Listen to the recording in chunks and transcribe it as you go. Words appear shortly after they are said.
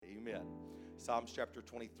Amen. Psalms chapter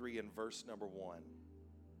 23 and verse number 1.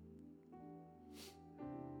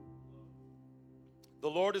 The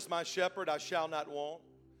Lord is my shepherd, I shall not want.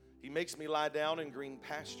 He makes me lie down in green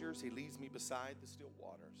pastures. He leads me beside the still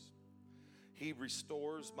waters. He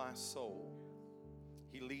restores my soul.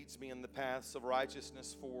 He leads me in the paths of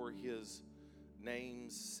righteousness for his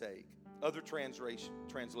name's sake. Other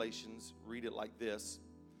translations read it like this,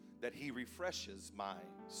 that he refreshes my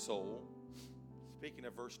soul. Speaking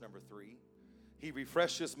of verse number 3, he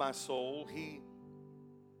refreshes my soul. He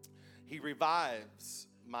revives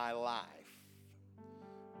my life.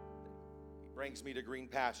 He brings me to green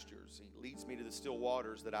pastures. He leads me to the still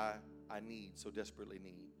waters that I need, so desperately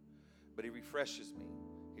need. But he refreshes me.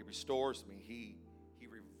 He restores me. He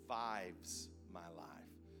revives my life.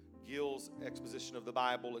 Gill's exposition of the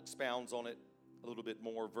Bible expounds on it a little bit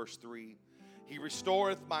more. Verse 3, he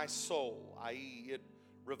restoreth my soul, i.e. it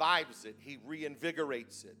revives it. He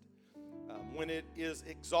reinvigorates it. When it is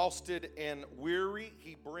exhausted and weary,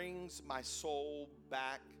 he brings my soul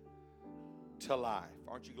back to life.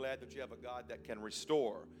 Aren't you glad that you have a God that can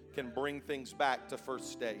restore, can bring things back to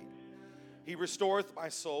first state? He restoreth my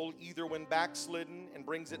soul either when backslidden and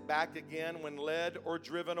brings it back again when led or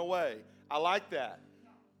driven away. I like that.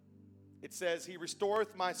 It says he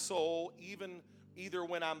restoreth my soul either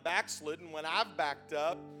when I'm backslidden, when I've backed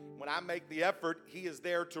up, when I make the effort, he is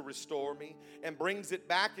there to restore me, and brings it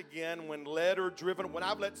back again when led or driven, when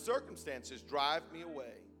I've let circumstances drive me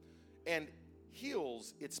away, and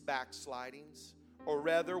heals its backslidings, or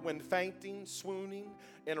rather when fainting, swooning,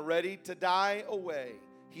 and ready to die away,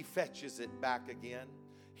 he fetches it back again.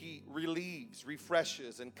 He relieves,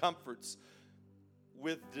 refreshes, and comforts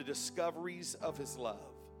with the discoveries of his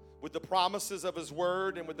love, with the promises of his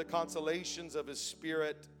word, and with the consolations of his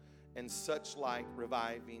spirit, and such like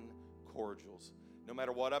reviving cordials. No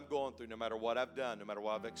matter what I'm going through, no matter what I've done, no matter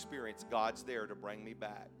what I've experienced, God's there to bring me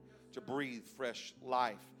back, to breathe fresh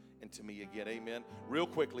life into me again. Amen. Real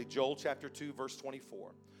quickly, Joel chapter 2, verse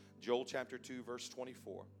 24. Joel chapter 2, verse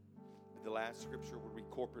 24. The last scripture we'll read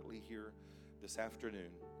corporately here this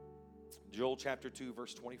afternoon. Joel chapter 2,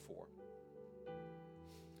 verse 24.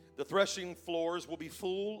 The threshing floors will be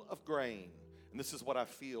full of grain. And this is what I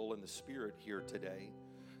feel in the spirit here today.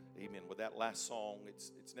 Amen. With that last song,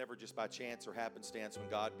 it's never just by chance or happenstance when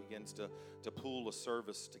God begins to pull a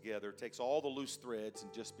service together. It takes all the loose threads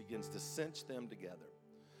and just begins to cinch them together.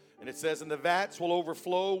 And it says, and the vats will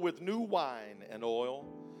overflow with new wine and oil.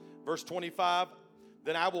 Verse 25,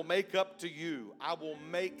 then I will make up to you. I will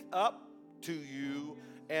make up to you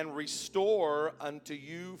and restore unto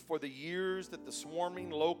you for the years that the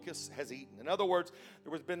swarming locust has eaten. In other words,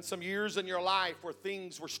 there has been some years in your life where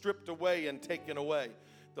things were stripped away and taken away.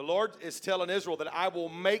 The Lord is telling Israel that I will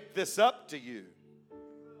make this up to you.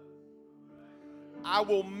 I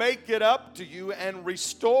will make it up to you and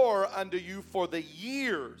restore unto you for the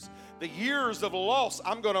years of loss.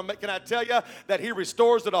 Can I tell you that he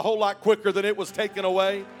restores it a whole lot quicker than it was taken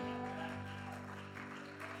away?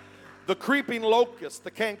 The creeping locust,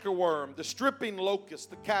 the cankerworm, the stripping locust,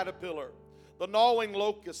 the caterpillar, the gnawing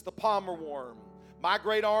locust, the palmer worm, my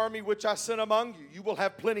great army which I sent among you, you will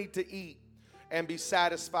have plenty to eat and be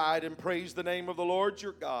satisfied, and praise the name of the Lord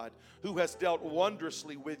your God, who has dealt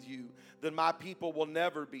wondrously with you. Then my people will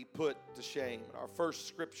never be put to shame. Our first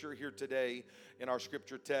scripture here today in our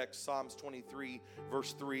scripture text, Psalms 23,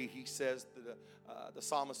 verse 3, he says, the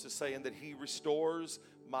psalmist is saying that he restores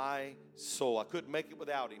my soul. I couldn't make it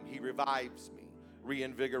without him. He revives me,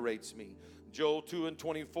 reinvigorates me. Joel 2 and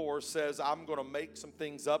 24 says, I'm going to make some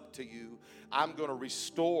things up to you. I'm going to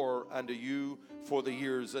restore unto you for the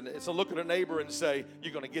years. And so look at a neighbor and say,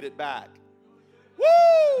 you're going to get it back.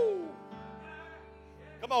 Woo!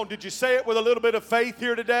 Come on, did you say it with a little bit of faith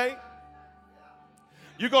here today?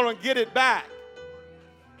 You're going to get it back.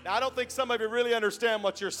 Now, I don't think some of you really understand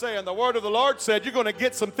what you're saying. The word of the Lord said you're going to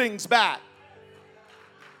get some things back.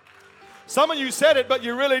 Some of you said it, but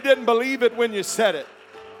you really didn't believe it when you said it.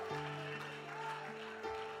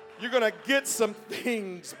 You're going to get some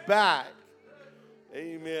things back.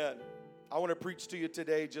 Amen. I want to preach to you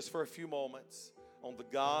today just for a few moments on the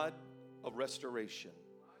God of restoration.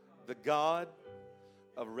 The God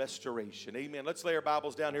of restoration. Amen. Let's lay our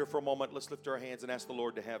Bibles down here for a moment. Let's lift our hands and ask the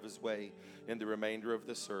Lord to have his way in the remainder of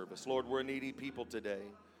this service. Lord, we're needy people today.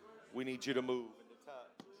 We need you to move in the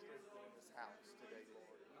touch in this house today, Lord.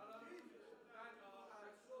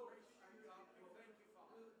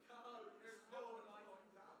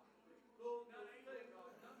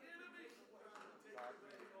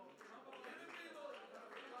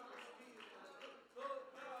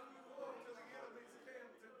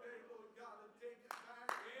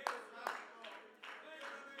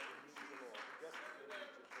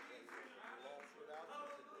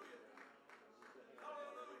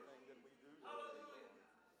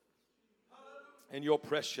 In your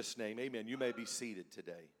precious name, amen. You may be seated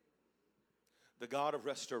today. The God of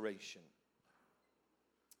restoration.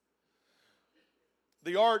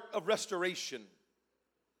 The art of restoration.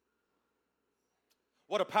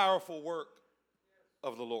 What a powerful work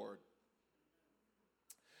of the Lord.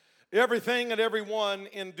 Everything and everyone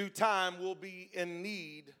in due time will be in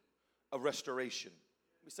need of restoration.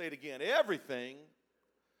 Let me say it again. Everything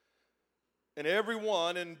and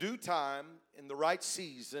everyone in due time, in the right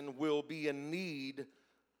season, will be in need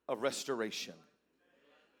of restoration.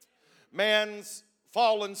 Man's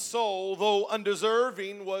fallen soul, though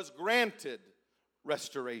undeserving, was granted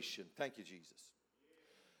restoration. Thank you, Jesus.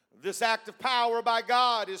 This act of power by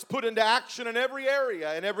God is put into action in every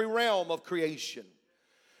area, in every realm of creation.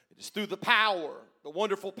 It is through the power, the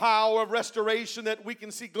wonderful power of restoration, that we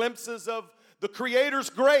can see glimpses of the Creator's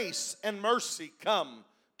grace and mercy come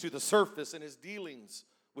to the surface in His dealings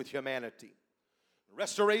with humanity.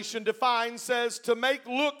 Restoration defined says to make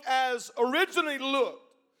look as originally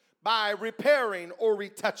looked by repairing or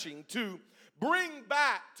retouching, to bring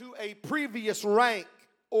back to a previous rank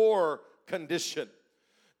or condition.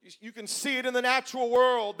 You can see it in the natural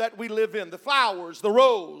world that we live in. The flowers, the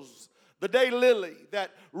rose, the daylily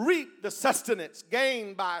that reap the sustenance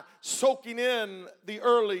gained by soaking in the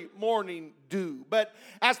early morning dew. But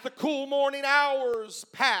as the cool morning hours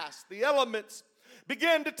pass, the elements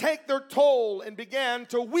began to take their toll and began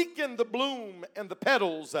to weaken the bloom and the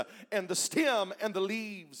petals and the stem and the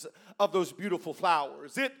leaves of those beautiful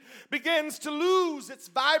flowers. It begins to lose its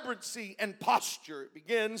vibrancy and posture. It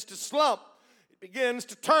begins to slump. Begins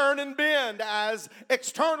to turn and bend as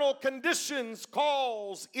external conditions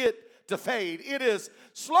cause it to fade. It is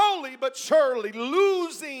slowly but surely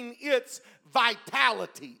losing its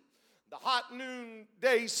vitality. The hot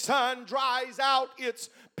noonday sun dries out its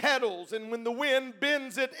petals, and when the wind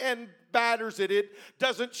bends it and batters it, it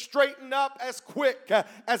doesn't straighten up as quick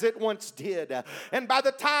as it once did. And by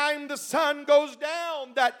the time the sun goes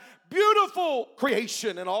down, that beautiful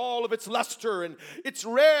creation and all of its luster and its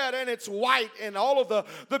red and its white and all of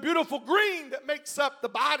the beautiful green that makes up the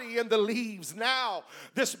body and the leaves. Now,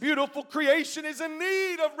 this beautiful creation is in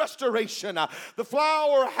need of restoration. The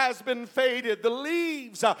flower has been faded. The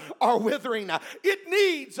leaves are withering. It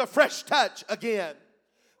needs a fresh touch again.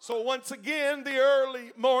 So once again, the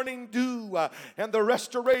early morning dew and the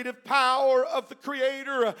restorative power of the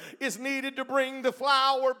Creator is needed to bring the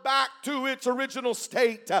flower back to its original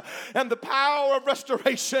state. And the power of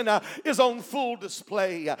restoration is on full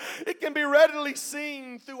display. It can be readily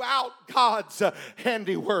seen throughout God's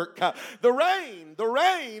handiwork. The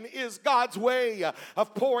rain is God's way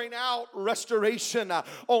of pouring out restoration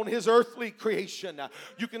on His earthly creation.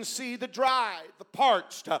 You can see the dry, the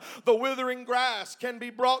parched, the withering grass can be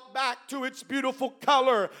brought back to its beautiful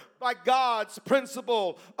color by God's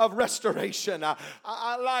principle of restoration.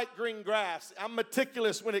 I like green grass. I'm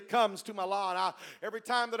meticulous when it comes to my lawn. Every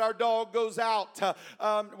time that our dog goes out,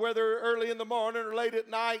 whether early in the morning or late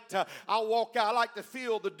at night, I'll walk out. I like to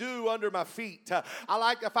feel the dew under my feet. I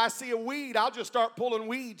like, if I see a weed, I'll just start pulling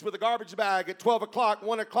weeds with a garbage bag at 12 o'clock,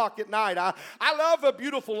 1 o'clock at night. I love a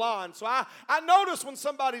beautiful lawn. So I notice when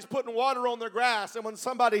somebody's putting water on their grass and when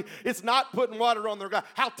somebody is not putting water on their grass.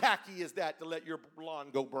 How tacky is that to let your lawn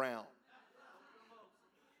go brown?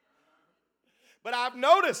 But I've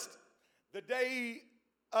noticed the day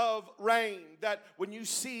of rain that when you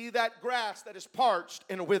see that grass that is parched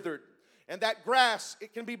and withered, and that grass,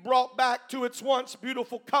 it can be brought back to its once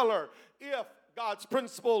beautiful color if God's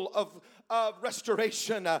principle of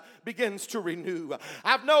restoration begins to renew.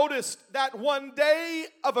 I've noticed that one day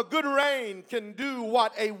of a good rain can do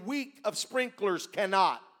what a week of sprinklers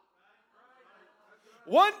cannot.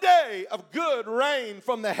 One day of good rain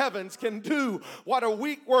from the heavens can do what a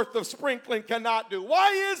week worth of sprinkling cannot do.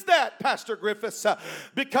 Why is that, Pastor Griffiths?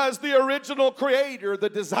 Because the original creator, the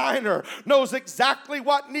designer, knows exactly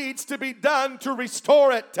what needs to be done to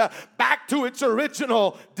restore it back to its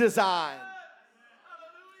original design.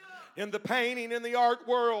 In the painting, in the art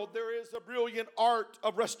world, there is a brilliant art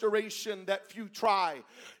of restoration that few try.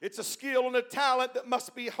 It's a skill and a talent that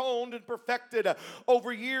must be honed and perfected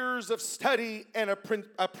over years of study and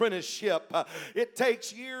apprenticeship. It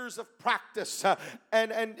takes years of practice,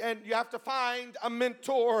 and you have to find a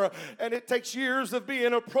mentor, and it takes years of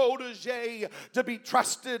being a protege to be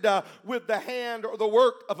trusted with the hand or the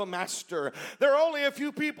work of a master. There are only a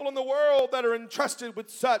few people in the world that are entrusted with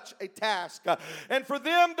such a task, and for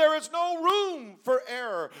them there is is no room for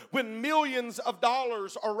error when millions of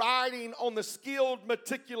dollars are riding on the skilled,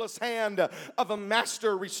 meticulous hand of a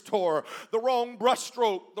master restorer. The wrong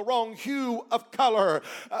brushstroke, the wrong hue of color,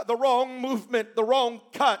 the wrong movement, the wrong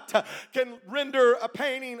cut can render a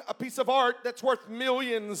painting, a piece of art that's worth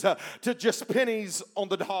millions to just pennies on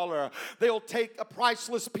the dollar. They'll take a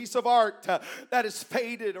priceless piece of art that is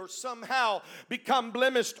faded or somehow become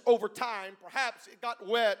blemished over time. Perhaps it got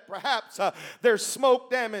wet, perhaps there's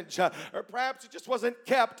smoke damage, or perhaps it just wasn't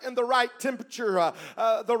kept in the right temperature,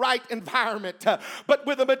 the right environment. But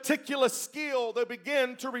with a meticulous skill, they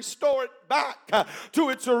begin to restore it back to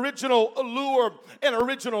its original allure and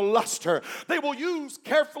original luster. They will use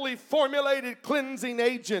carefully formulated cleansing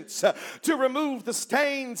agents to remove the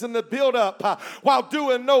stains and the buildup while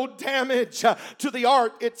doing no damage to the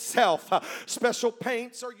art itself. Special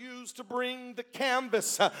paints are used to bring the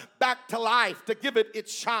canvas back to life, to give it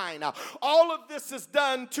its shine. All of this is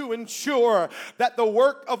done to ensure that the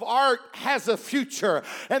work of art has a future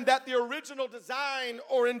and that the original design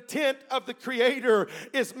or intent of the creator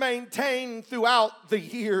is maintained throughout the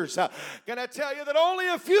years. Can I tell you that only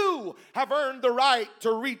a few have earned the right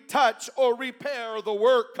to retouch or repair the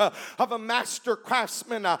work of a master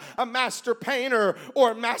craftsman, a master painter,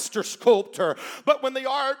 or a master sculptor. But when the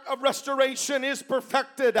art of restoration is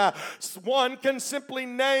perfected, one can simply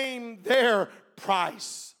name their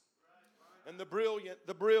price. And the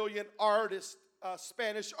brilliant artist,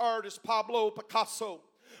 Spanish artist Pablo Picasso,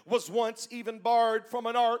 was once even barred from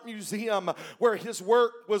an art museum where his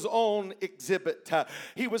work was on exhibit.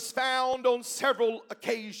 He was found on several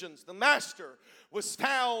occasions. The master was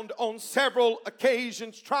found on several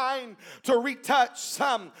occasions trying to retouch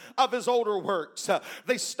some of his older works.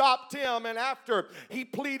 They stopped him, and after he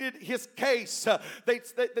pleaded his case,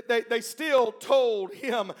 they still told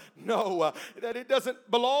him no, that it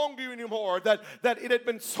doesn't belong to you anymore, that it had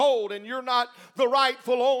been sold and you're not the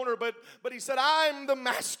rightful owner. But he said, I'm the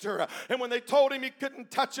master. And when they told him he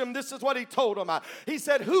couldn't touch him, this is what he told them. He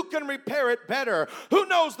said, who can repair it better? Who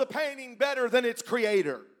knows the painting better than its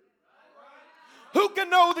creator? Who can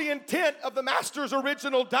know the intent of the master's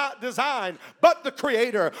original design but the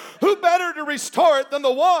creator? Who better to restore it than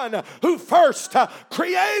the one who first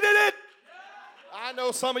created it? I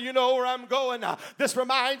know some of you know where I'm going. This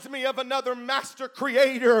reminds me of another master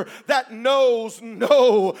creator that knows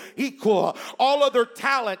no equal. All other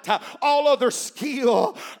talent, all other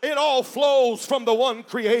skill, it all flows from the one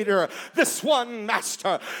creator, this one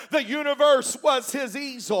master. The universe was his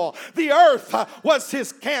easel. The earth was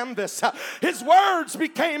his canvas. His words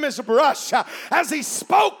became his brush as he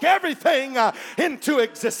spoke everything into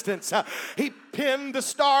existence. He pinned the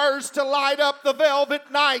stars to light up the velvet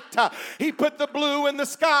night. He put the blue in the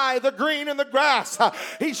sky, the green in the grass.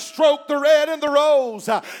 He stroked the red in the rose.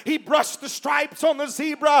 He brushed the stripes on the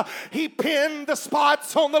zebra. He pinned the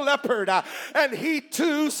spots on the leopard. And he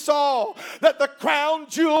too saw that the crown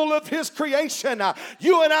jewel of his creation,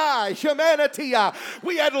 you and I, humanity,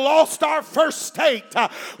 we had lost our first state.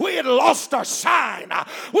 We had lost our shine.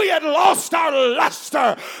 We had lost our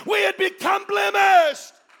luster. We had become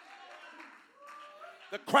blemished.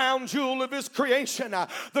 The crown jewel of his creation,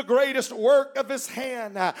 the greatest work of his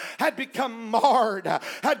hand, had become marred,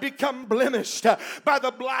 had become blemished by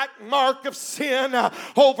the black mark of sin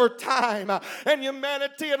over time. And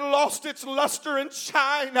humanity had lost its luster and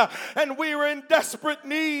shine, and we were in desperate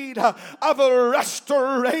need of a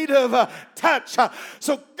restorative touch.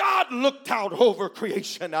 So God looked out over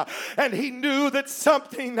creation, and he knew that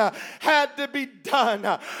something had to be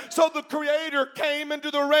done. So the Creator came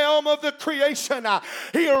into the realm of the creation.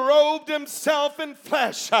 He robed himself in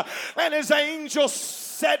flesh, and his angels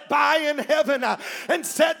sat by in heaven and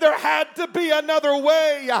said there had to be another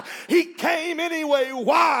way. He came anyway.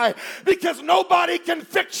 Why? Because nobody can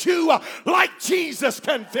fix you like Jesus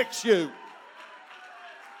can fix you.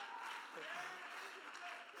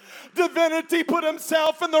 Divinity put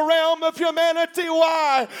himself in the realm of humanity.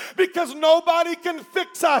 Why? Because nobody can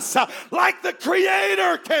fix us like the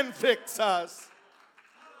Creator can fix us.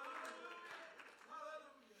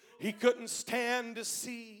 He couldn't stand to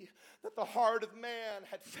see that the heart of man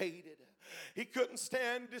had faded. He couldn't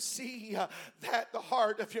stand to see that the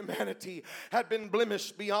heart of humanity had been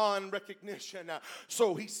blemished beyond recognition.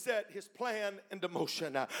 So he set his plan into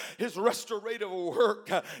motion, his restorative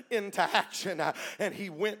work into action, and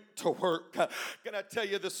he went to work. Can I tell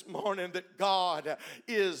you this morning that God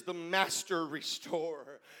is the master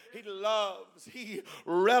restorer? He loves, he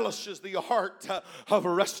relishes the art of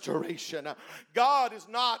restoration. God is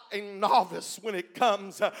not a novice when it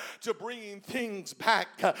comes to bringing things back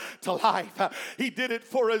to life. life. He did it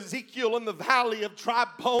for Ezekiel in the valley of dry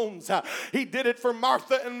bones. He did it for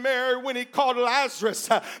Martha and Mary when he called Lazarus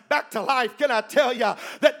back to life. Can I tell you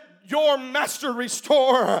that your master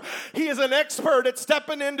restorer, he is an expert at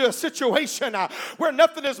stepping into a situation where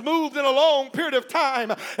nothing has moved in a long period of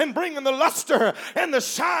time and bringing the luster and the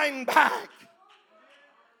shine back.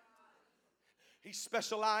 He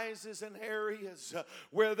specializes in areas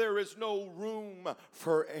where there is no room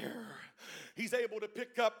for error. He's able to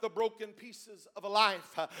pick up the broken pieces of a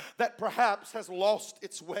life that perhaps has lost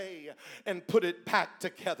its way and put it back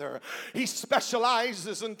together. He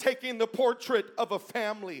specializes in taking the portrait of a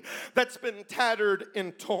family that's been tattered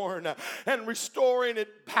and torn and restoring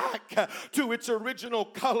it back to its original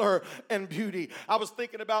color and beauty. I was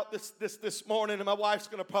thinking about this morning, and my wife's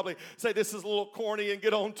going to probably say this is a little corny and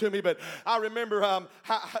get on to me, but I remember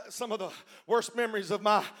some of the worst memories of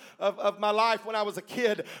my life when I was a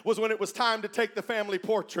kid was when it was time to take the family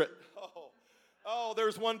portrait. Oh,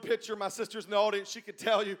 there's one picture. My sister's in the audience. She could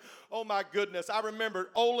tell you. Oh, my goodness. I remember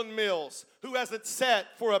Olin Mills. Who hasn't sat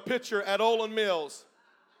for a picture at Olin Mills?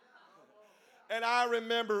 And I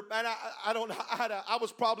remember, and I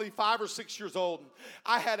was probably 5 or 6 years old.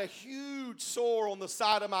 I had a huge sore on the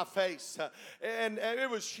side of my face. And it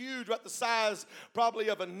was huge, about the size probably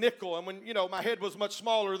of a nickel. And when, my head was much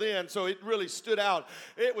smaller then, so it really stood out.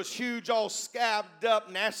 It was huge, all scabbed up,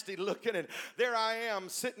 nasty looking. And there I am,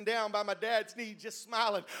 sitting down by my dad's knee, just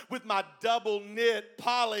smiling with my double knit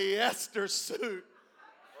polyester suit.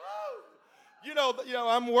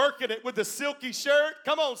 I'm working it with the silky shirt.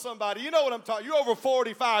 Come on, somebody. You know what I'm talking. You're over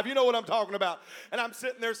 45. You know what I'm talking about. And I'm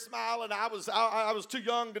sitting there smiling. I was too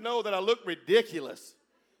young to know that I looked ridiculous.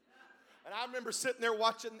 And I remember sitting there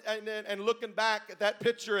watching and looking back at that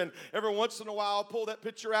picture, and every once in a while I'll pull that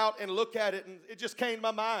picture out and look at it, and it just came to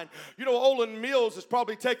my mind. Olin Mills has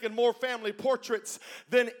probably taken more family portraits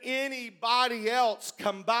than anybody else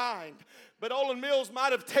combined. But Olin Mills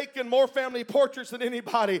might have taken more family portraits than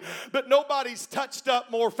anybody, but nobody's touched up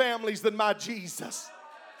more families than my Jesus.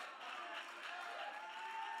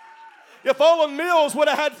 If Olin Mills would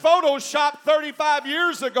have had Photoshop 35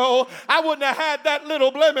 years ago, I wouldn't have had that little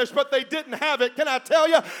blemish, but they didn't have it. Can I tell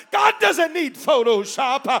you? God doesn't need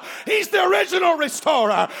Photoshop. He's the original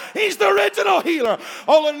restorer. He's the original healer.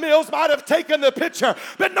 Olin Mills might have taken the picture,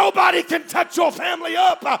 but nobody can touch your family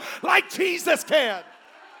up like Jesus can.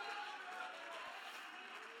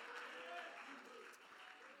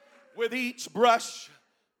 With each brush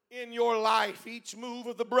in your life, each move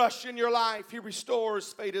of the brush in your life, he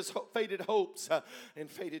restores faded hopes and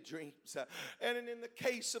faded dreams. And in the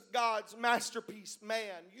case of God's masterpiece,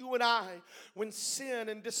 man, you and I, when sin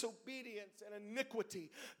and disobedience and iniquity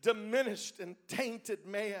diminished and tainted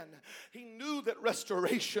man, he knew that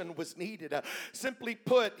restoration was needed. Simply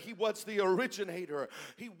put, he was the originator.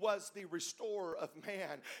 He was the restorer of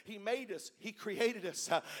man. He made us, he created us,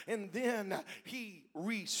 and then he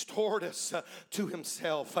restored us to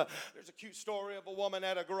himself. There's a cute story of a woman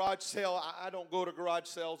at a garage sale. I don't go to garage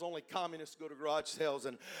sales. Only communists go to garage sales.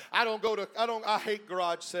 And I hate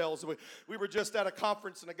garage sales. We were just at a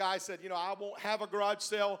conference, and a guy said, I won't have a garage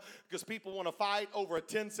sale because people want to fight over a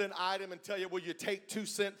 10-cent item and tell you, well, you take 2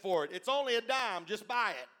 cents for it. It's only a dime. Just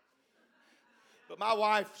buy it. But my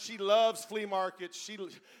wife, she loves flea markets.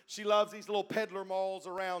 She loves these little peddler malls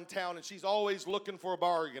around town, and she's always looking for a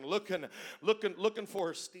bargain, looking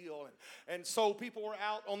for a steal. And so people were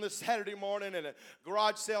out on this Saturday morning, and a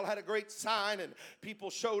garage sale had a great sign, and people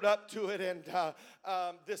showed up to it. And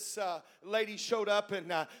this lady showed up,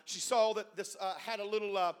 and she saw that this had a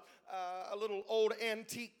little old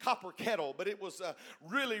antique copper kettle, but it was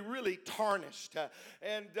really, really tarnished.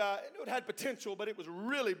 And it had potential, but it was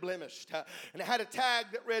really blemished. And it had a tag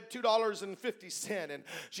that read $2.50. And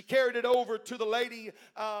she carried it over to the lady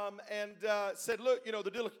and said, look,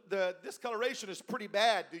 the discoloration is pretty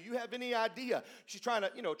bad. Do you have any idea? She's trying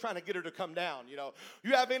to get her to come down.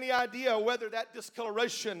 You have any idea whether that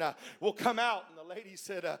discoloration will come out? And the lady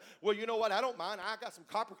said, well, you know what? I don't mind. I got some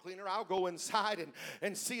copper cleaner. I'll go inside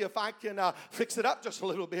and see if I can fix it up just a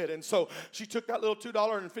little bit. And so she took that little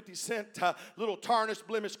 $2.50 little tarnished,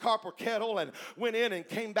 blemished copper kettle and went in and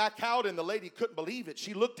came back out, and the lady couldn't believe it.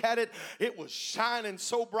 She looked at it. It was shining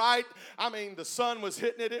so bright. I mean, the sun was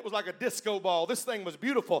hitting it. It was like a disco ball. This thing was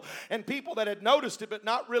beautiful. And people that had noticed it but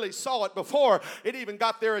not really saw it before, it even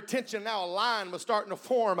got their attention. Now a line was starting to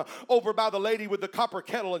form over by the lady with the copper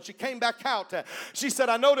kettle, and she came back out. She said,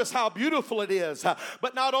 I noticed how beautiful it is.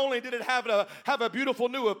 But not only did it have a beautiful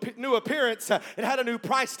new appearance, it had a new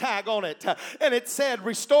price tag on it, and it said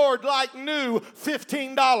restored like new,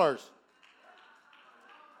 $15.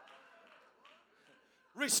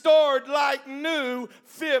 Restored like new,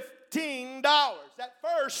 $15. $15. At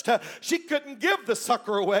first, she couldn't give the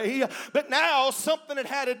sucker away, but now something had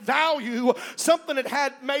added value, something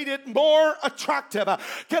had made it more attractive.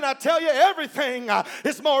 Can I tell you, everything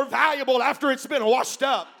is more valuable after it's been washed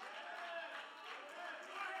up.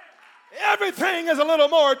 Everything is a little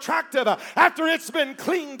more attractive after it's been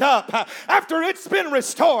cleaned up, after it's been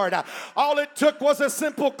restored. All it took was a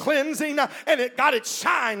simple cleansing and it got its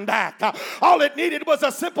shine back. All it needed was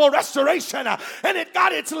a simple restoration and it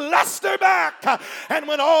got its luster back. And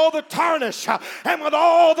when all the tarnish and when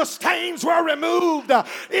all the stains were removed,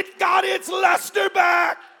 it got its luster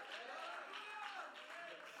back.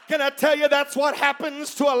 Can I tell you, that's what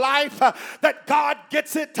happens to a life that God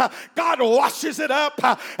gets it, God washes it up,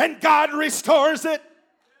 and God restores it.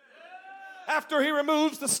 After he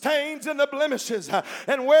removes the stains and the blemishes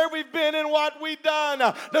and where we've been and what we've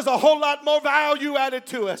done, there's a whole lot more value added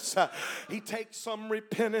to us. He takes some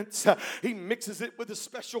repentance, he mixes it with a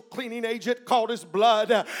special cleaning agent called his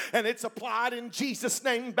blood, and it's applied in Jesus'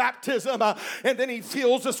 name, baptism, and then he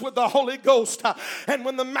fills us with the Holy Ghost. And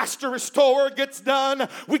when the master restorer gets done,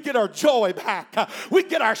 we get our joy back, we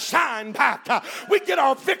get our shine back, we get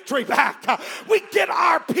our victory back, we get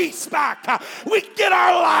our peace back, we get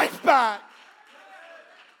our life back.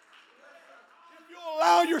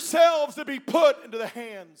 Allow yourselves to be put into the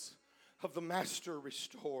hands of the master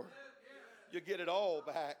restorer. You get it all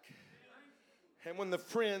back. And when the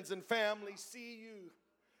friends and family see you,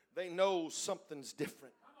 they know something's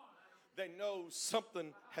different. They know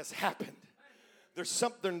something has happened. There's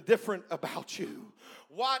something different about you.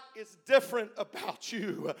 What is different about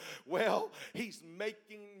you? Well, he's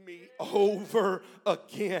making me over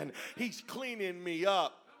again. He's cleaning me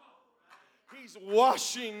up. He's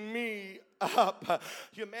washing me up.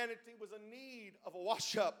 Humanity was in need of a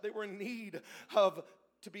wash up. They were in need of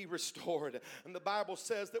to be restored. And the Bible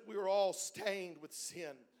says that we were all stained with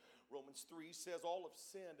sin. Romans 3 says all have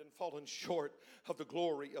sinned and fallen short of the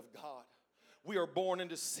glory of God. We are born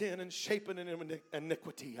into sin and shapen in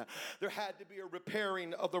iniquity. There had to be a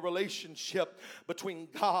repairing of the relationship between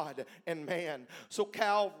God and man. So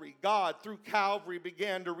Calvary, God through Calvary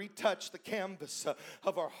began to retouch the canvas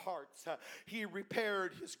of our hearts. He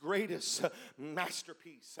repaired his greatest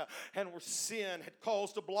masterpiece. And where sin had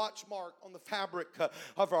caused a blotch mark on the fabric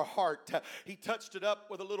of our heart, he touched it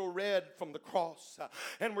up with a little red from the cross.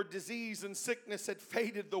 And where disease and sickness had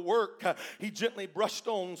faded the work, he gently brushed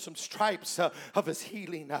on some stripes of his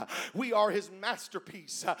healing. We are his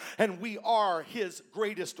masterpiece, and we are his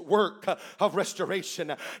greatest work of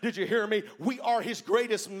restoration. Did you hear me? We are his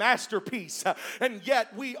greatest masterpiece, and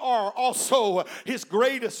yet we are also his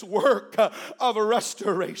greatest work of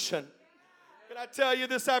restoration. Can I tell you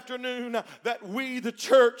this afternoon that we, the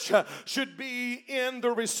church, should be in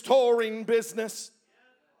the restoring business?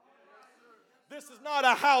 This is not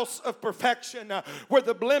a house of perfection where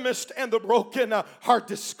the blemished and the broken are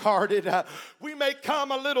discarded. We may come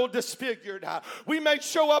a little disfigured. We may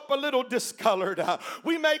show up a little discolored.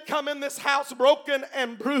 We may come in this house broken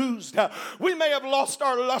and bruised. We may have lost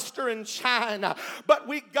our luster and shine, but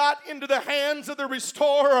we got into the hands of the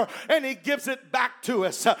restorer and he gives it back to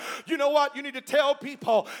us. You know what? You need to tell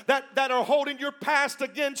people that are holding your past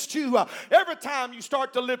against you. Every time you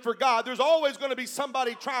start to live for God, there's always going to be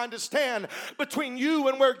somebody trying to stand between you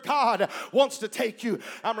and where God wants to take you.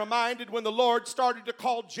 I'm reminded when the Lord started to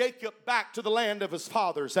call Jacob back to the land of his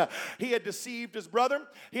fathers. He had deceived his brother.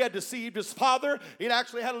 He had deceived his father. He'd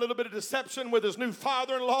actually had a little bit of deception with his new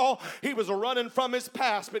father-in-law. He was running from his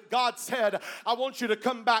past. But God said, I want you to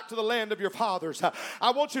come back to the land of your fathers.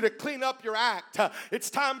 I want you to clean up your act.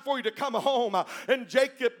 It's time for you to come home. And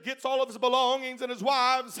Jacob gets all of his belongings and his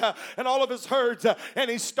wives and all of his herds,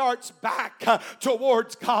 and he starts back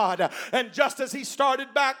towards God. And just as he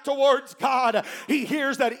started back towards God, he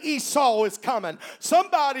hears that Esau is coming.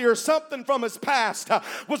 Somebody or something from his past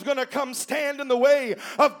was going to come stand in the way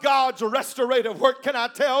of God's restorative work. Can I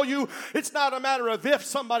tell you, it's not a matter of if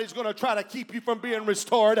somebody's going to try to keep you from being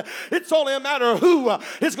restored. It's only a matter of who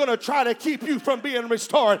is going to try to keep you from being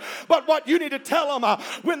restored. But what you need to tell them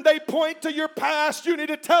when they point to your past, you need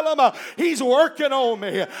to tell them, he's working on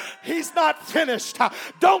me. He's not finished.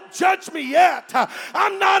 Don't judge me yet.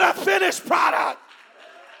 I'm not a finished product.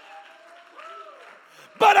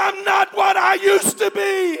 But I'm not what I used to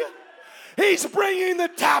be. He's bringing the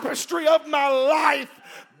tapestry of my life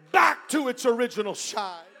back to its original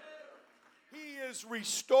shine. He is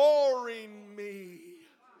restoring me.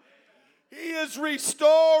 He is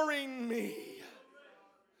restoring me.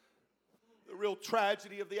 The real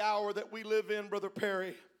tragedy of the hour that we live in, Brother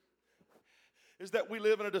Perry, is that we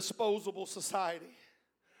live in a disposable society.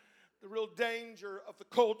 The real danger of the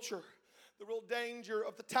culture, The real danger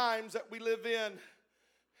of the times that we live in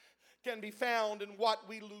can be found in what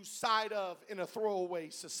we lose sight of in a throwaway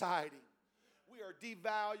society. We are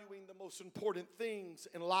devaluing the most important things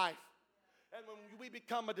in life. And when we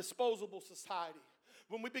become a disposable society,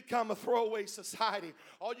 when we become a throwaway society,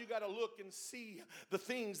 all you got to look and see the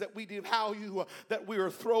things that we devalue, that we are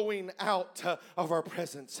throwing out of our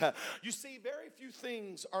presence. You see, very few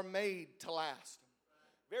things are made to last.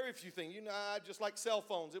 Very few things. You know, just like cell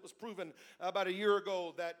phones. It was proven about a year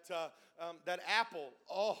ago that Apple.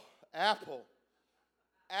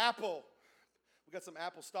 We got some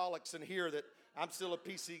Apple stolics in here that I'm still a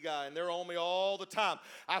PC guy, and they're on me all the time.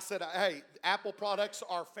 I said, hey, Apple products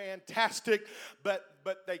are fantastic, but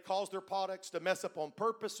they cause their products to mess up on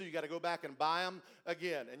purpose, so you got to go back and buy them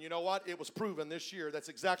again. And you know what? It was proven this year. That's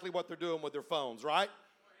exactly what they're doing with their phones, right?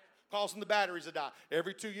 Causing the batteries to die.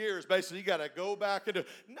 Every 2 years, basically, you got to go back and do.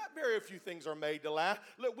 Not very few things are made to last.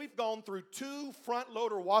 Look, we've gone through 2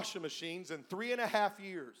 front-loader washing machines in 3.5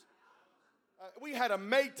 years. We had a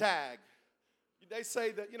Maytag. They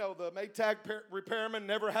say that, the Maytag repairman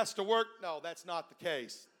never has to work. No, that's not the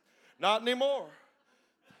case. Not anymore.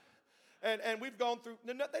 And we've gone through,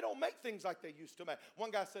 they don't make things like they used to make. One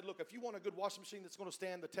guy said, look, if you want a good washing machine that's going to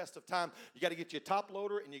stand the test of time, you got to get you a top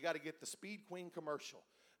loader and you got to get the Speed Queen commercial.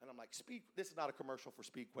 And I'm like, this is not a commercial for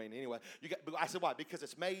Speed Queen anyway. I said, why? Because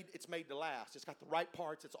it's made to last. It's got the right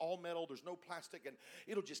parts. It's all metal. There's no plastic, and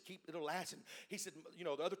it'll last. And he said,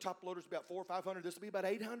 the other top loader's about $400 or $500. This will be about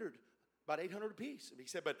 $800. About $800 a piece. And he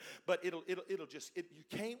said, but you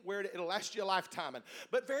can't wear it. It'll last you a lifetime.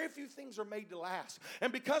 But very few things are made to last.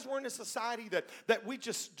 And because we're in a society that we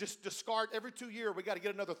just discard every 2 years, we got to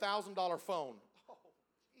get another $1,000 phone. Oh,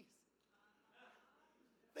 jeez.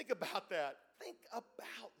 Think about that. Think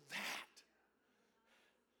about that.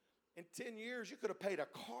 In 10 years, you could have paid a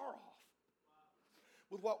car off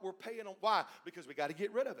with what we're paying on. Why? Because we got to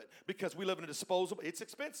get rid of it. Because we live in a disposable. It's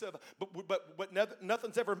expensive, but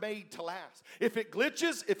nothing's ever made to last. If it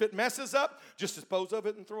glitches, if it messes up, just dispose of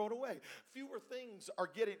it and throw it away. Fewer things are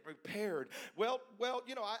getting repaired. Well,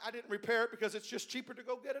 I didn't repair it because it's just cheaper to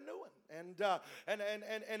go get a new one.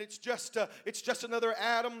 And it's just another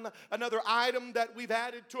item that we've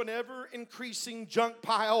added to an ever increasing junk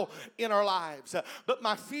pile in our lives. But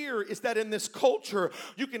my fear is that in this culture,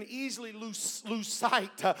 you can easily lose sight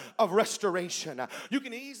of restoration. You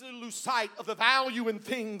can easily lose sight of the value in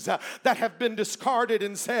things that have been discarded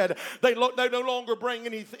and said they no longer bring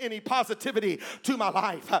any positivity to my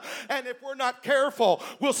life. And if we're not careful,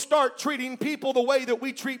 we'll start treating people the way that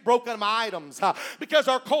we treat broken items, because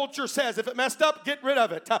our culture says if it messed up, get rid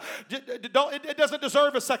of it. It doesn't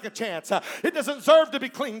deserve a second chance. It doesn't deserve to be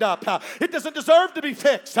cleaned up. It doesn't deserve to be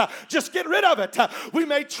fixed. Just get rid of it. We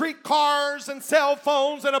may treat cars and cell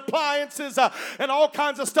phones and appliances and all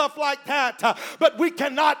kinds of stuff like that, but we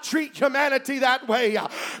cannot treat humanity that way.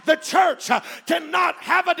 The church cannot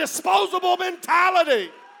have a disposable mentality.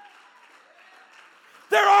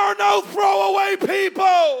 There are no throwaway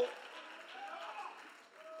people.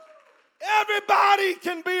 Everybody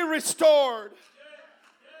can be restored.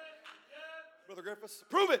 Brother Griffiths,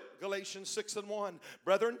 prove it. Galatians 6:1.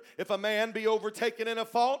 Brethren, if a man be overtaken in a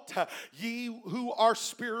fault, ye who are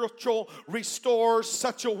spiritual, restore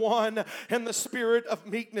such a one in the spirit of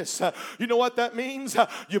meekness. You know what that means?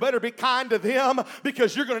 You better be kind to them,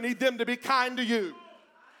 because you're going to need them to be kind to you.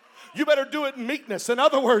 You better do it in meekness. In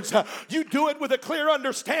other words, you do it with a clear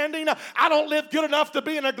understanding. I don't live good enough to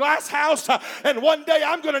be in a glass house, and one day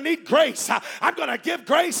I'm going to need grace. I'm going to give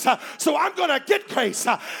grace, so I'm going to get grace.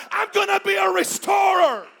 I'm going to be a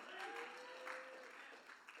restorer.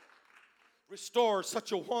 Restore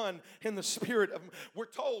such a one in the spirit of. We're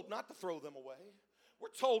told not to throw them away. We're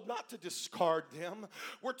told not to discard them.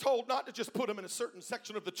 We're told not to just put them in a certain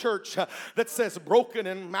section of the church that says broken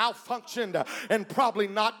and malfunctioned and probably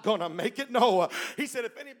not going to make it. No, he said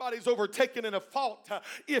if anybody's overtaken in a fault,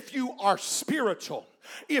 if you are spiritual,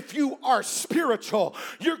 you're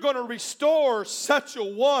going to restore such a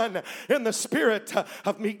one in the spirit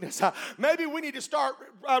of meekness. Maybe we need to start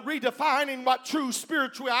redefining what true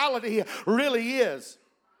spirituality really is.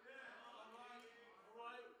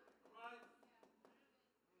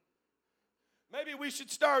 Maybe we should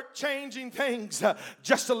start changing things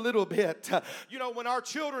just a little bit. When our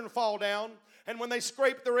children fall down and when they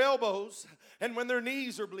scrape their elbows and when their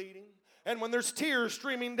knees are bleeding and when there's tears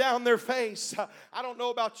streaming down their face. I don't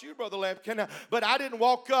know about you, Brother Lampkin, but I didn't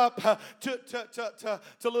walk up to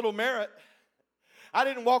little Merritt. I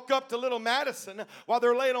didn't walk up to little Madison while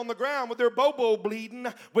they're laying on the ground with their bobo bleeding,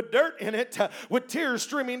 with dirt in it, with tears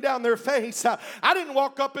streaming down their face. I didn't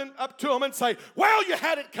walk up to them and say, well, you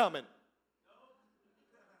had it coming.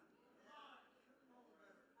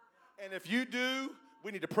 And if you do,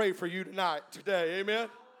 we need to pray for you today. Amen.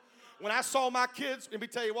 When I saw my kids, let me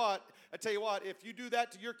tell you what. If you do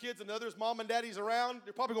that to your kids and others, mom and daddy's around,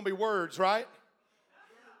 they're probably going to be words, right?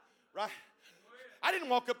 Right? I didn't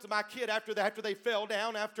walk up to my kid after they fell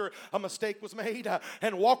down, after a mistake was made,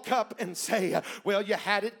 and walk up and say, well, you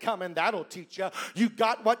had it coming. That'll teach you. You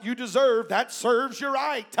got what you deserve. That serves you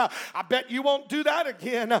right. I bet you won't do that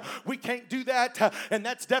again. We can't do that. And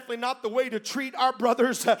that's definitely not the way to treat our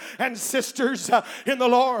brothers and sisters in the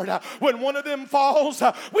Lord. When one of them falls,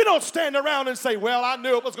 we don't stand around and say, well, I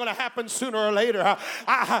knew it was going to happen sooner or later.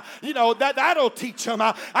 That'll teach them.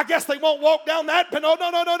 I guess they won't walk down that. But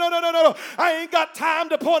no. I ain't got time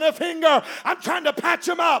to point a finger. I'm trying to patch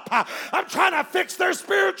them up. I'm trying to fix their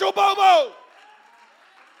spiritual bobo.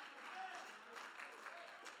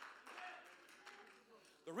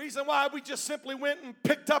 The reason why we just simply went and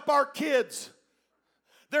picked up our kids,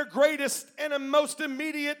 their greatest and most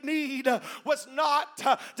immediate need was not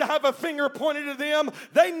to have a finger pointed at them.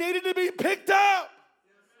 They needed to be picked up.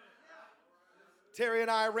 Terry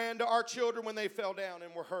and I ran to our children when they fell down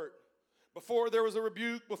and were hurt. Before there was a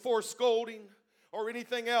rebuke, before scolding or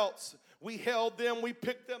anything else, we held them, we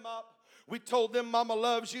picked them up. We told them, Mama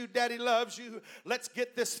loves you, Daddy loves you. Let's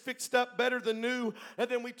get this fixed up better than new. And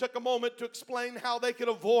then we took a moment to explain how they could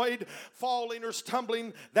avoid falling or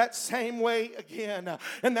stumbling that same way again.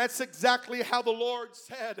 And that's exactly how the Lord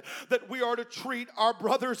said that we are to treat our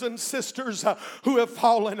brothers and sisters who have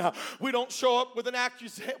fallen. We don't show up with an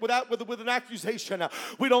accusation.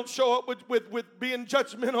 We don't show up with being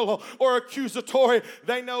judgmental or accusatory.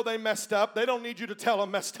 They know they messed up. They don't need you to tell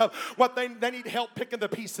them messed up. What they need help picking the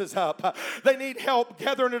pieces up. They need help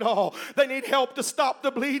gathering it all. They need help to stop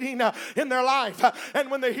the bleeding in their life.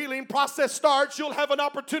 And when the healing process starts, you'll have an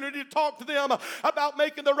opportunity to talk to them about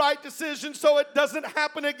making the right decision so it doesn't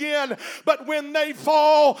happen again. But when they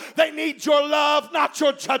fall, they need your love, not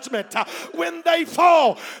your judgment. When they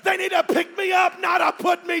fall, they need to pick me up, not to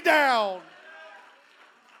put me down.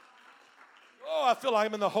 Oh, I feel like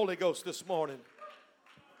I'm in the Holy Ghost this morning.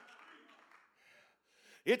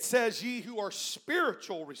 It says, ye who are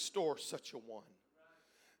spiritual, restore such a one.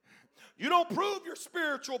 You don't prove you're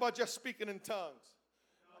spiritual by just speaking in tongues.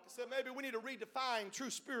 Like I said, maybe we need to redefine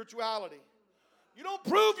true spirituality. You don't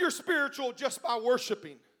prove you're spiritual just by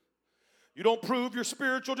worshiping. You don't prove you're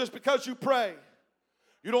spiritual just because you pray.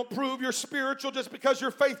 You don't prove you're spiritual just because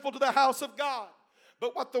you're faithful to the house of God.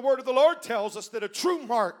 But what the word of the Lord tells us, that a true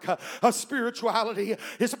mark of spirituality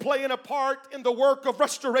is playing a part in the work of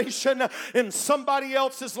restoration in somebody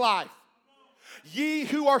else's life. Ye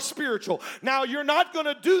who are spiritual. Now, you're not going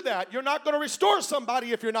to do that. You're not going to restore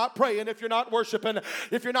somebody if you're not praying, if you're not worshiping,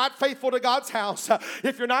 if you're not faithful to God's house,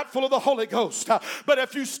 if you're not full of the Holy Ghost. But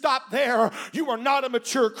if you stop there, you are not a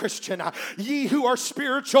mature Christian. Ye who are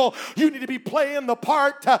spiritual, you need to be playing the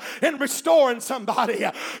part in restoring somebody.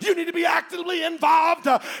 You need to be actively involved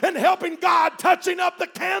in helping God touching up the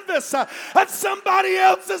canvas of somebody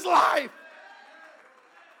else's life.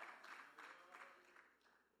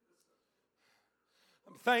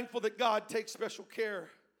 Thankful that God takes special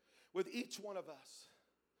care with each one of us.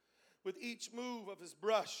 With each move of his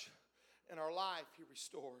brush in our life, he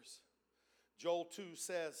restores. Joel 2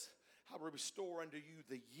 says, I will restore unto you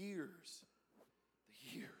the years.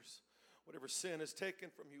 The years. Whatever sin is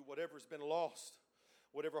taken from you, whatever's been lost,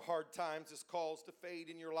 whatever hard times is caused to fade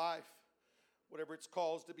in your life, whatever it's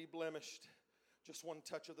caused to be blemished, just one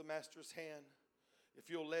touch of the Master's hand. If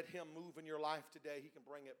you'll let him move in your life today, he can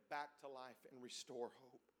bring it back to life and restore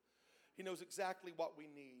hope. He knows exactly what we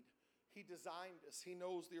need. He designed us. He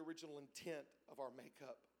knows the original intent of our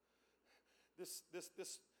makeup.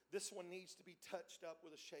 This one needs to be touched up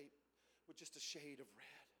with just a shade of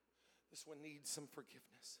red. This one needs some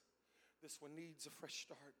forgiveness. This one needs a fresh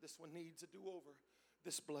start. This one needs a do-over.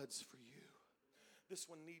 This blood's for you. This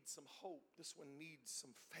one needs some hope. This one needs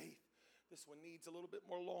some faith. This one needs a little bit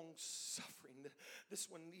more long suffering. This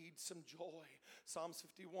one needs some joy. Psalms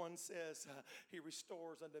 51 says, he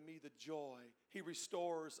restores unto me the joy. He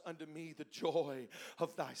restores unto me the joy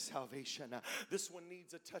of thy salvation. This one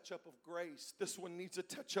needs a touch up of grace. This one needs a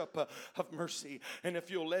touch up of mercy. And if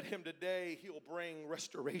you'll let him today, he'll bring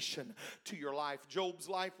restoration to your life. Job's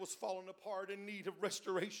life was falling apart in need of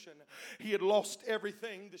restoration. He had lost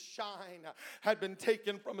everything. The shine had been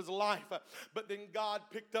taken from his life. But then God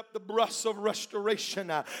picked up the brush promise of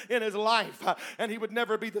restoration in his life, and he would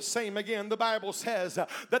never be the same again. The Bible says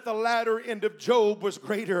that the latter end of Job was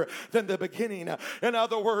greater than the beginning. In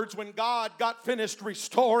other words, when God got finished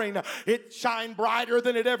restoring, it shined brighter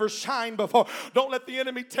than it ever shined before. Don't let the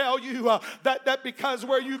enemy tell you that because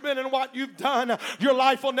where you've been and what you've done, your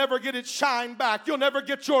life will never get its shine back. You'll never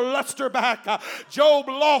get your luster back. Job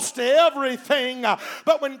lost everything,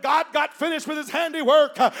 but when God got finished with his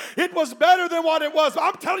handiwork, it was better than what it was.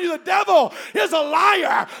 I'm telling you, the devil is a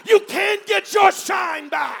liar. You can't get your shine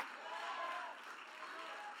back.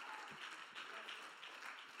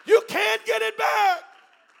 You can't get it back.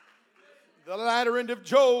 The latter end of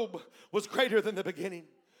Job was greater than the beginning.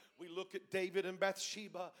 We look at David and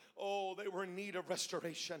Bathsheba. Oh, they were in need of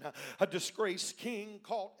restoration. A disgraced king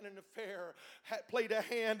caught in an affair had played a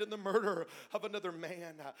hand in the murder of another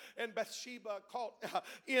man. And Bathsheba caught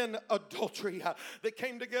in adultery. They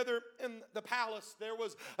came together in the palace. There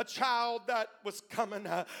was a child that was coming.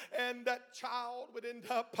 And that child would end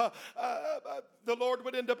up, the Lord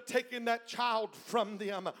would end up taking that child from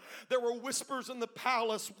them. There were whispers in the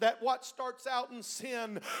palace that what starts out in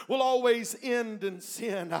sin will always end in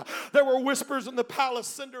sin. There were whispers in the palace,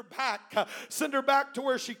 send her back to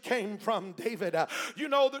where she came from, David. You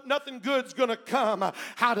know that nothing good's going to come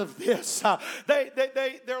out of this.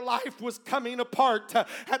 Their life was coming apart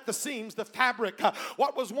at the seams, the fabric.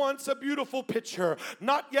 What was once a beautiful picture,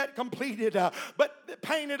 not yet completed, but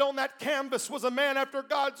painted on that canvas was a man after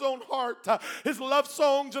God's own heart. His love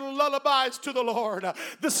songs and lullabies to the Lord.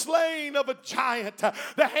 The slaying of a giant.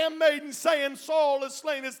 The handmaiden saying, Saul has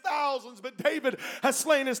slain his thousands, but David has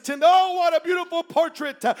slain his tens. Oh, what a beautiful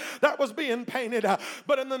portrait that was being painted.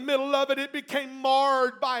 But in the middle of it, it became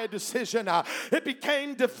marred by a decision. It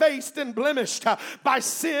became defaced and blemished by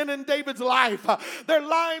sin in David's life. Their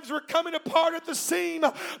lives were coming apart at the seam,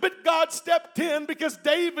 but God stepped in because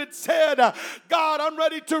David said, God, I'm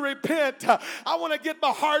ready to repent. I want to get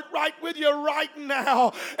my heart right with you right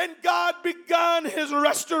now. And God begun his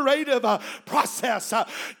restorative process.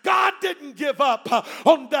 God didn't give up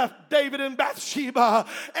on David and Bathsheba,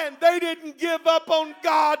 and they didn't give up on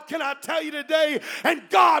God, can I tell you today? And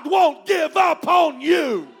God won't give up on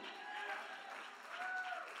you.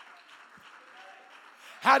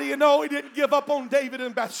 How do you know he didn't give up on David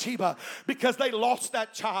and Bathsheba? Because they lost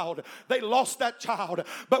that child. They lost that child.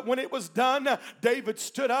 But when it was done, David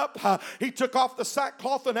stood up. He took off the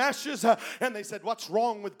sackcloth and ashes. And they said, what's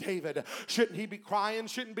wrong with David? Shouldn't he be crying?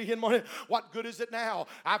 Shouldn't be in mourning? What good is it now?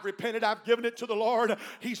 I've repented. I've given it to the Lord.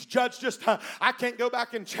 He's judged us. I can't go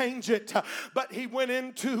back and change it. But he went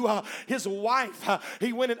into his wife.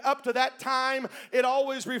 He went in. Up to that time, it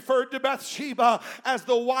always referred to Bathsheba as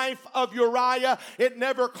the wife of Uriah. It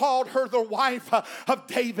never called her the wife of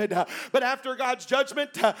David. But after God's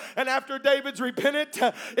judgment and after David's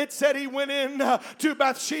repentant, it said he went in to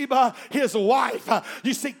Bathsheba, his wife.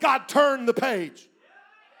 You see, God turned the page.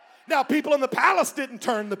 Now, people in the palace didn't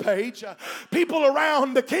turn the page. People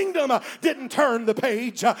around the kingdom didn't turn the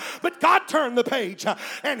page. But God turned the page.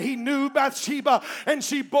 And he knew Bathsheba, and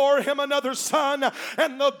she bore him another son.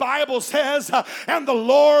 And the Bible says, and the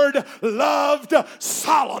Lord loved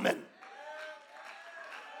Solomon.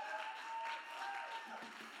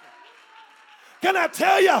 Can I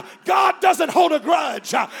tell you, God doesn't hold a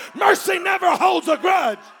grudge. Mercy never holds a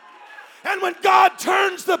grudge. And when God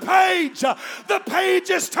turns the page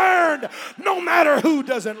is turned, no matter who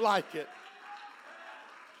doesn't like it.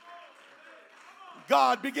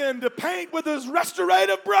 God began to paint with his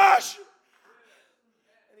restorative brush.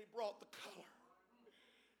 And he brought the color.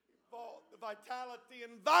 He brought the vitality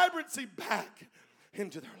and vibrancy back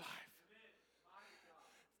into their life.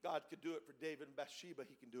 If God could do it for David and Bathsheba,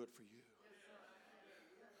 he can do it for you.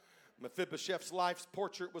 Mephibosheth's life's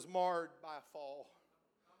portrait was marred by a fall.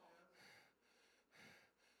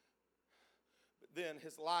 But then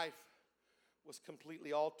his life was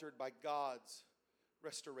completely altered by God's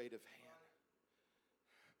restorative hand.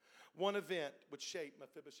 One event would shape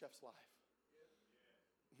Mephibosheth's life.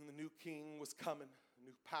 And the new king was coming. A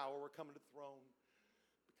new power were coming to the throne.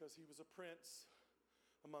 Because he was a prince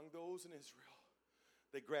among those in Israel.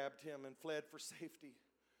 They grabbed him and fled for safety.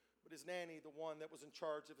 But his nanny, the one that was in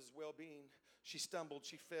charge of his well-being, she stumbled,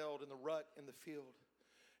 she fell in the rut in the field.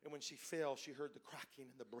 And when she fell, she heard the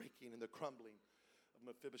cracking and the breaking and the crumbling of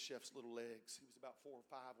Mephibosheth's little legs. He was about 4 or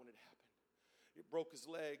 5 when it happened. It broke his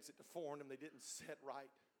legs, it deformed him, they didn't set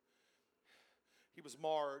right. He was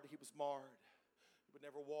marred, he was marred. He would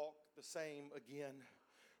never walk the same again.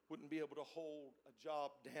 wouldn't be able to hold a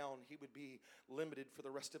job down. He would be limited for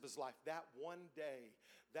the rest of his life. That one day,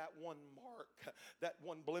 that one mark, that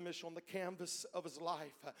one blemish on the canvas of his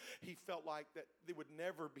life, he felt like that they would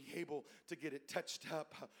never be able to get it touched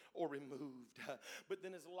up or removed. But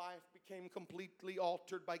then his life became completely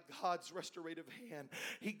altered by God's restorative hand.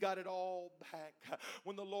 He got it all back.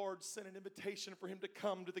 When the Lord sent an invitation for him to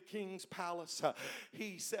come to the king's palace,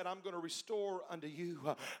 he said, I'm going to restore unto you.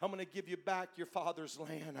 I'm going to give you back your father's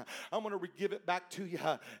land. I'm going to give it back to you.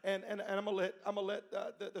 And I'm going to let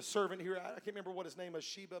the servant here, I can't remember what his name is,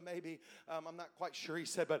 Sheba maybe. I'm not quite sure. He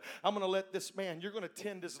said, but I'm going to let this man, you're going to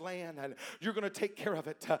tend his land and you're going to take care of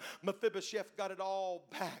it. Mephibosheth got it all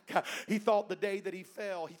back. He thought the day that he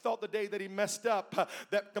fell, he thought the day that he messed up,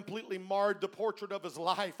 that completely marred the portrait of his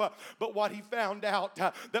life. But what he found out,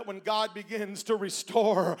 that when God begins to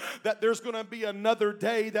restore, that there's going to be another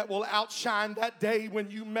day that will outshine that day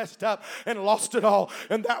when you messed up and lost it all.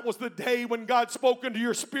 And that was the day when God spoke into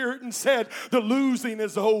your spirit and said, the losing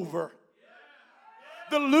is over.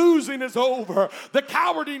 The losing is over. The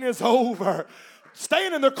cowarding is over.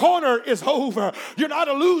 Staying in the corner is over. You're not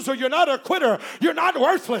a loser. You're not a quitter. You're not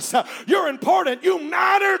worthless. You're important. You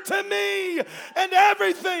matter to me. And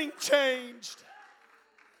everything changed.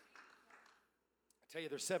 I tell you,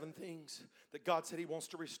 there's 7 things that God said he wants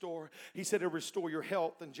to restore. He said he'll restore your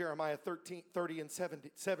health in Jeremiah 30 and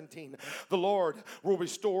 17. The Lord will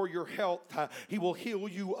restore your health. He will heal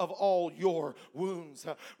you of all your wounds.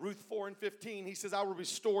 Ruth 4 and 15, he says, I will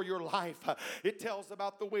restore your life. It tells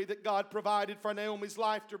about the way that God provided for Naomi's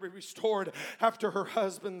life to be restored after her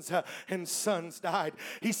husbands and sons died.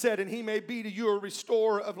 He said, and he may be to you a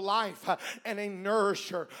restorer of life and a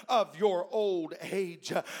nourisher of your old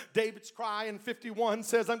age. David's cry in 51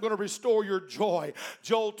 says, I'm going to restore your joy.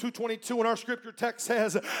 Joel 2:22 in our scripture text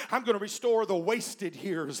says, I'm going to restore the wasted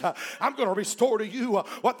years. I'm going to restore to you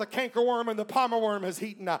what the cankerworm and the palmerworm has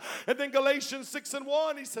eaten. And then Galatians 6 and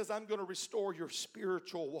 1, he says, I'm going to restore your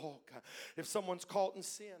spiritual walk. If someone's caught in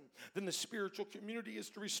sin, then the spiritual community is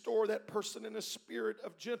to restore that person in a spirit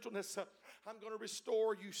of gentleness. I'm going to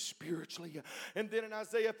restore you spiritually. And then in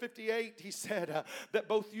Isaiah 58, he said that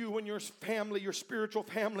both you and your family, your spiritual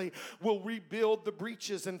family, will rebuild the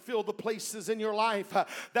breaches and fill the places in your life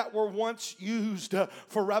that were once used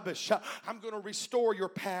for rubbish. I'm going to restore your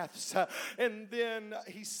paths. And then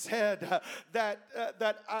he said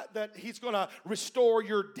that he's going to restore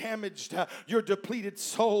your damaged, your depleted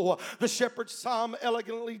soul. The Shepherd's Psalm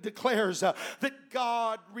elegantly declares that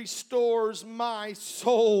God restores my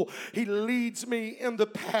soul. He leads me in the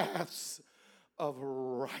paths of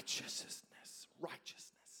righteousness.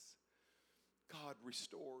 God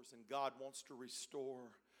restores, and God wants to restore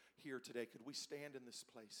here today. Could we stand in this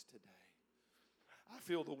place today? I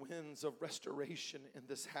feel the winds of restoration in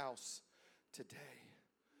this house today.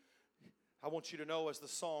 I want you to know, as the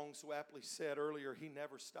song so aptly said earlier, he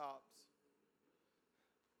never stops.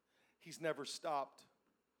 He's never stopped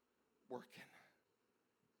working.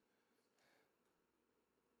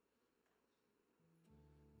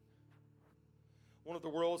 One of the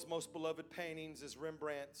world's most beloved paintings is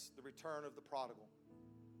Rembrandt's The Return of the Prodigal.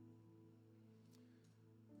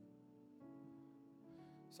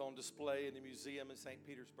 It's on display in the museum in St.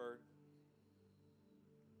 Petersburg.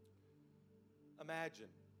 Imagine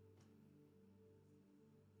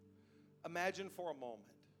for a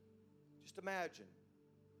moment, just imagine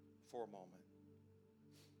for a moment,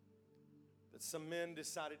 that some men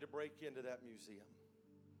decided to break into that museum.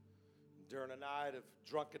 During a night of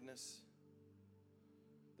drunkenness,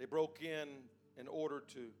 they broke in order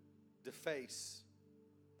to deface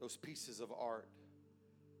those pieces of art.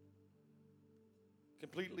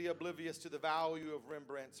 Completely oblivious to the value of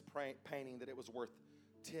Rembrandt's painting, that it was worth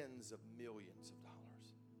tens of millions of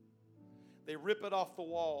dollars. They rip it off the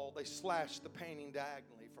wall. They slash the painting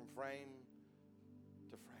diagonally from frame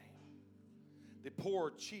to frame. They pour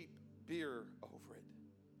cheap beer over it.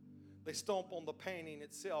 They stomp on the painting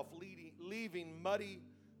itself, leaving muddy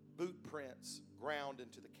boot prints ground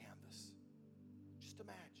into the canvas. Just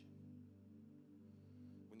imagine.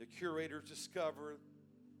 When the curators discover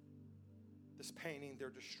this painting, they're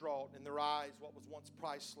distraught. In their eyes, what was once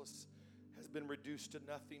priceless has been reduced to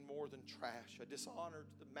nothing more than trash, a dishonor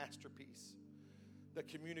to the masterpiece that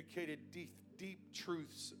communicated deep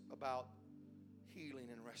truths about healing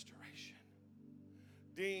and restoration.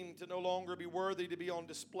 Deemed to no longer be worthy to be on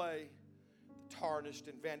display, the tarnished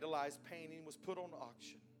and vandalized painting was put on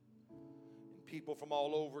auction. And people from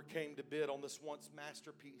all over came to bid on this once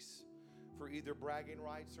masterpiece for either bragging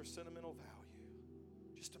rights or sentimental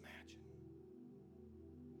value. Just imagine.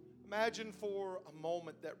 Imagine for a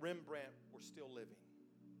moment that Rembrandt were still living.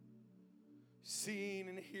 seeing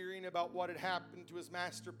and hearing about what had happened to his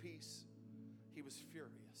masterpiece, he was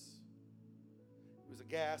furious. He was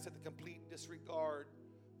aghast at the complete disregard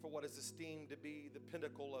for what is esteemed to be the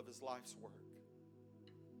pinnacle of his life's work.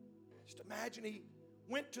 Just imagine he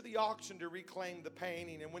went to the auction to reclaim the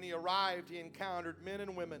painting, and when he arrived, he encountered men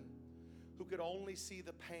and women who could only see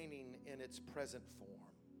the painting in its present form.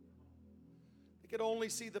 They could only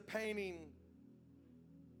see the painting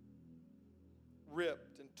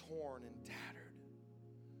ripped and torn and tattered,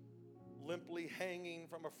 limply hanging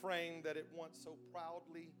from a frame that it once so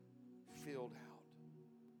proudly filled out.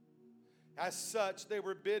 As such, they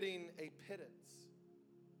were bidding a pittance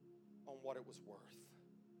on what it was worth,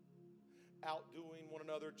 outdoing one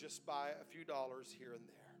another just by a few dollars here and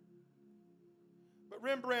there. But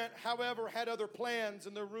Rembrandt, however, had other plans,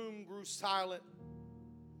 and the room grew silent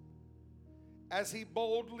as he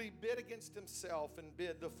boldly bid against himself and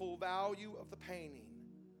bid the full value of the painting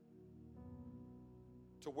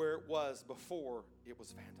to where it was before it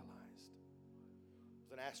was vandalized. It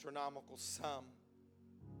was an astronomical sum.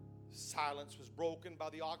 Silence was broken by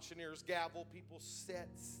the auctioneer's gavel. People sat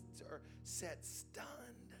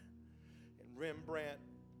stunned. And Rembrandt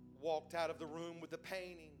walked out of the room with the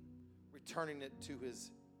painting, returning it to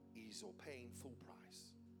his easel, paying full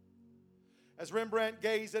price. As Rembrandt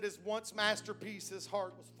gazed at his once masterpiece, his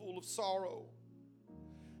heart was full of sorrow.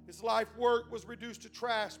 His life work was reduced to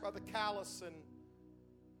trash by the callous and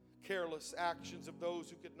careless actions of those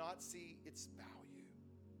who could not see its value.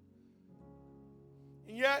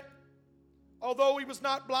 And yet, although he was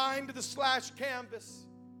not blind to the slashed canvas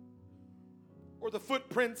or the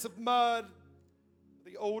footprints of mud,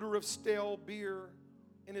 the odor of stale beer,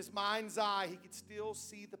 in his mind's eye, he could still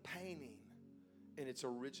see the painting in its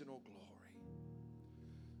original glory.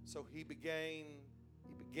 So he began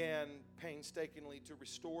painstakingly to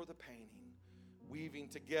restore the painting, weaving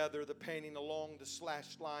together the painting along the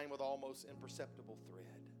slashed line with almost imperceptible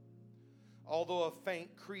thread. Although a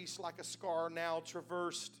faint crease like a scar now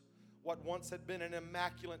traversed what once had been an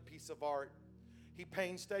immaculate piece of art, he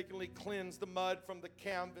painstakingly cleansed the mud from the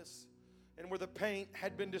canvas, and where the paint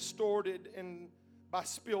had been distorted and by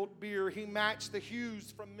spilled beer, he matched the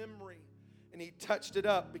hues from memory, and he touched it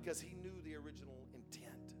up because he knew the original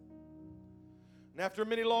intent. And after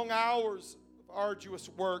many long hours of arduous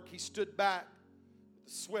work, he stood back, with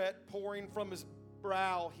the sweat pouring from his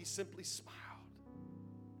brow. He simply smiled.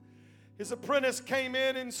 His apprentice came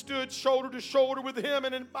in and stood shoulder to shoulder with him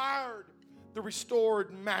and admired the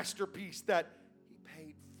restored masterpiece that he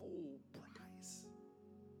paid full price.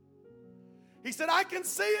 He said, "I can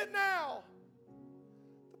see it now.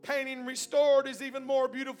 The painting restored is even more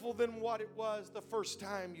beautiful than what it was the first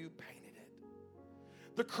time you painted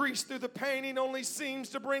it. The crease through the painting only seems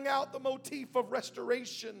to bring out the motif of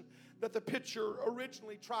restoration that the picture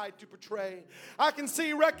originally tried to portray. I can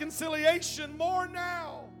see reconciliation more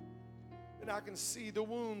now, and I can see the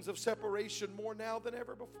wounds of separation more now than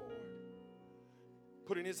ever before."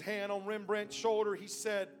 Putting his hand on Rembrandt's shoulder, he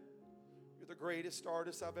said, "You're the greatest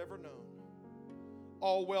artist I've ever known.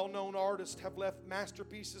 All well-known artists have left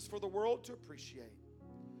masterpieces for the world to appreciate.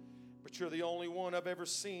 But you're the only one I've ever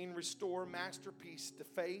seen restore a masterpiece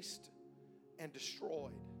defaced and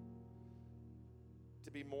destroyed to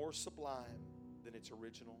be more sublime than its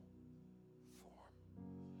original form."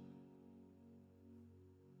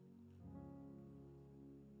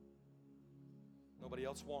 Nobody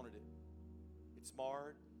else wanted it. It's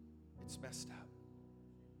marred. It's messed up.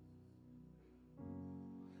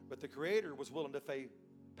 But the Creator was willing to pay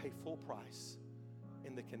full price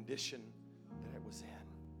in the condition that it was in.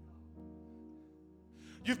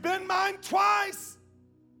 You've been mine twice.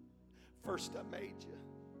 First I made you,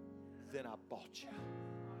 then I bought you.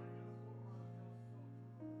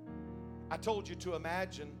 I told you to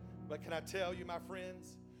imagine, but can I tell you, my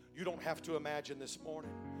friends, you don't have to imagine this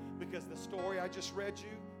morning, because the story I just read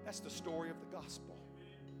you, that's the story of the gospel.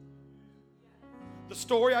 The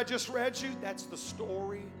story I just read you, that's the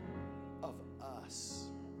story of us.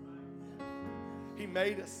 He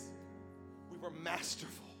made us. We were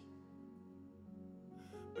masterful.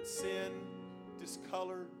 But sin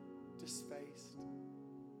discolored, disfaced,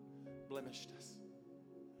 blemished us.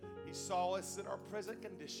 He saw us in our present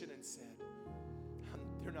condition and said,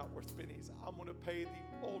 "They're not worth pennies. I'm going to pay the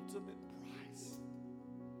ultimate price.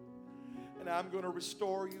 And I'm going to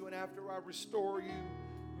restore you. And after I restore you,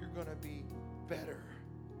 you're going to be better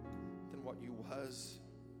than what you was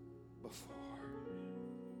before."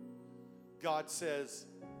 God says,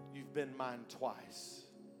 "You've been mine twice.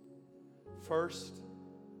 First,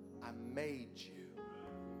 I made you.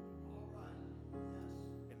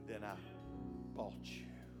 And then I bought you."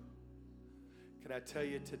 Can I tell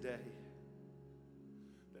you today,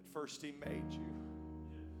 first He made you.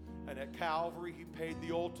 And at Calvary, He paid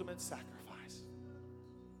the ultimate sacrifice.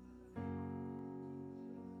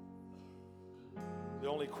 The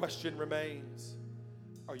only question remains,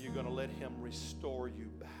 are you going to let Him restore you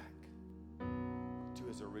back to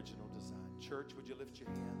His original design? Church, would you lift your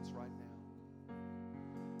hands right now?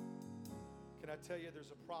 Can I tell you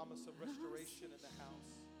there's a promise of restoration in the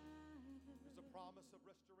house?